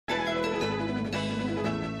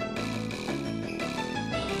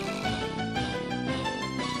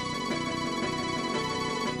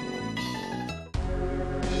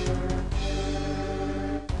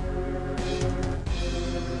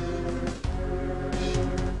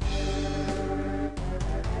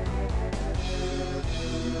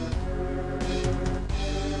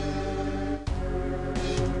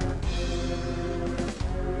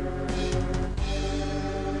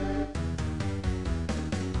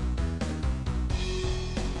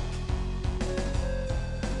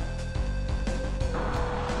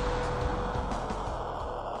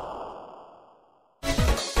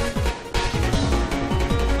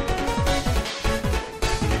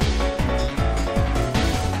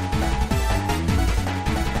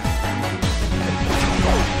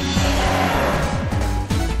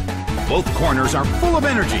Both corners are full of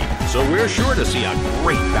energy, so we're sure to see a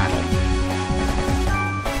great battle.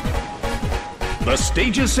 The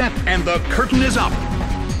stage is set and the curtain is up.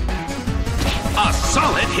 A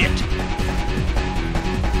solid hit.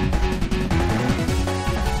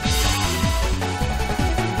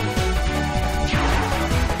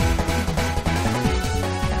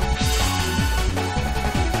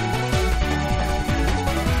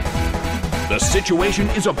 The situation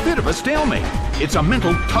is a bit of a stalemate. It's a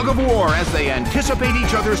mental tug of war as they anticipate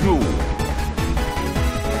each other's move.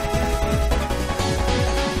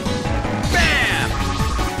 Bam!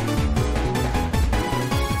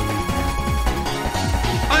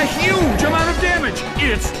 A huge amount of damage!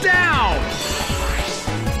 It's down!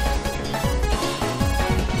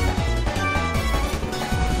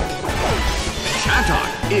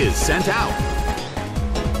 Chatot is sent out.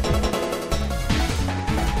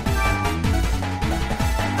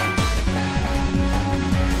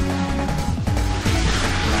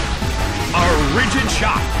 Rigid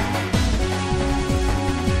shot.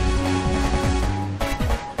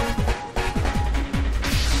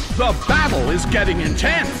 The battle is getting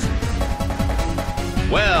intense.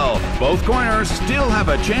 Well, both corners still have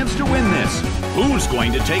a chance to win this. Who's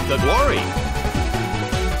going to take the glory?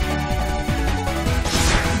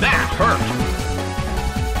 That hurt.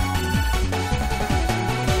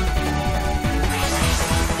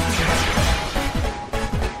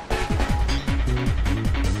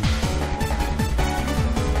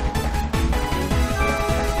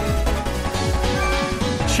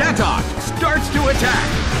 Chatot starts to attack.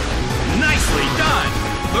 Nicely done.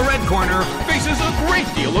 The red corner faces a great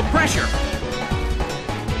deal of pressure.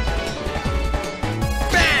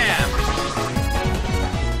 Bam!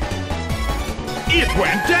 It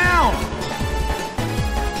went down.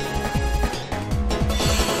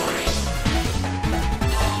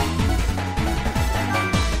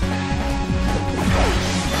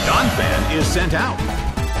 Donphan is sent out.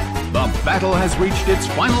 The battle has reached its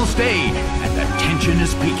final stage, and the tension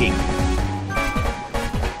is peaking.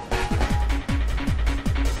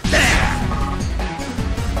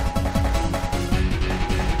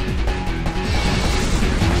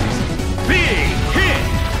 Big hit!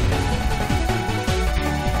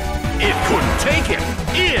 It couldn't take him.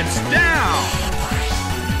 It's down!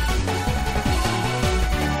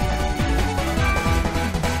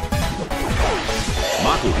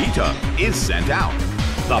 Makuhita is sent out.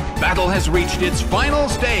 The battle has reached its final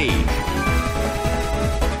stage.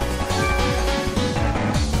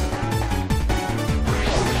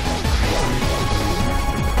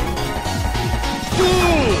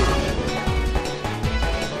 Ooh!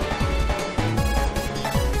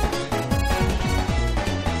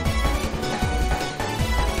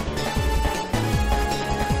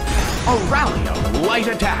 A rally of light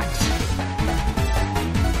attacks.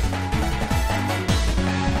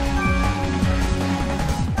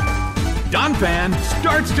 Donphan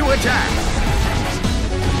starts to attack.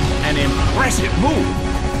 An impressive move,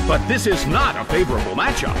 but this is not a favorable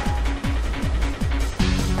matchup.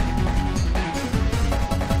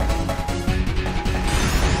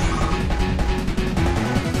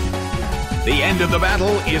 The end of the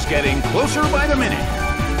battle is getting closer by the minute.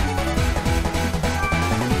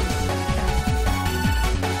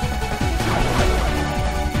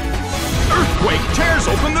 Earthquake tears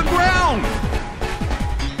open the ground!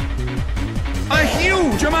 A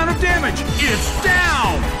huge amount of damage! It's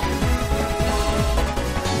down!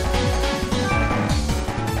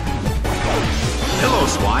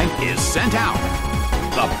 Piloswine is sent out.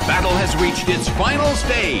 The battle has reached its final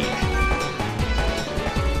stage.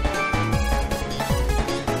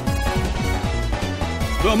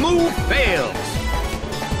 The move fails.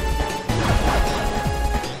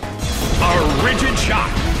 A rigid shot.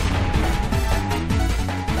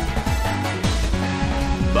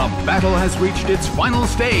 The battle has reached its final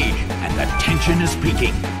stage, and the tension is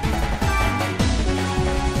peaking.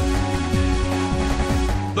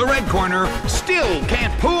 The red corner still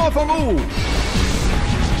can't pull off a move.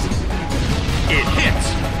 It hits.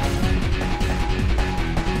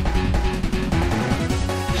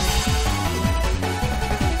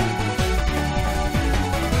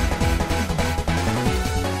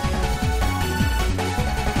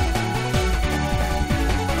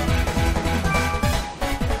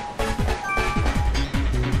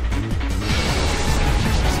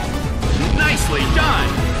 Nicely done!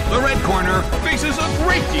 The red corner faces a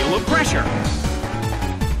great deal of pressure.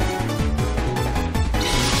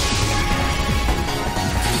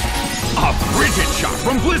 A rigid shot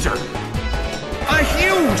from Blizzard. A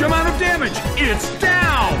huge amount of damage. It's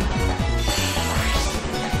down!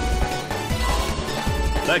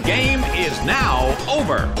 The game is now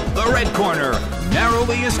over. The red corner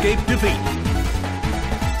narrowly escaped defeat.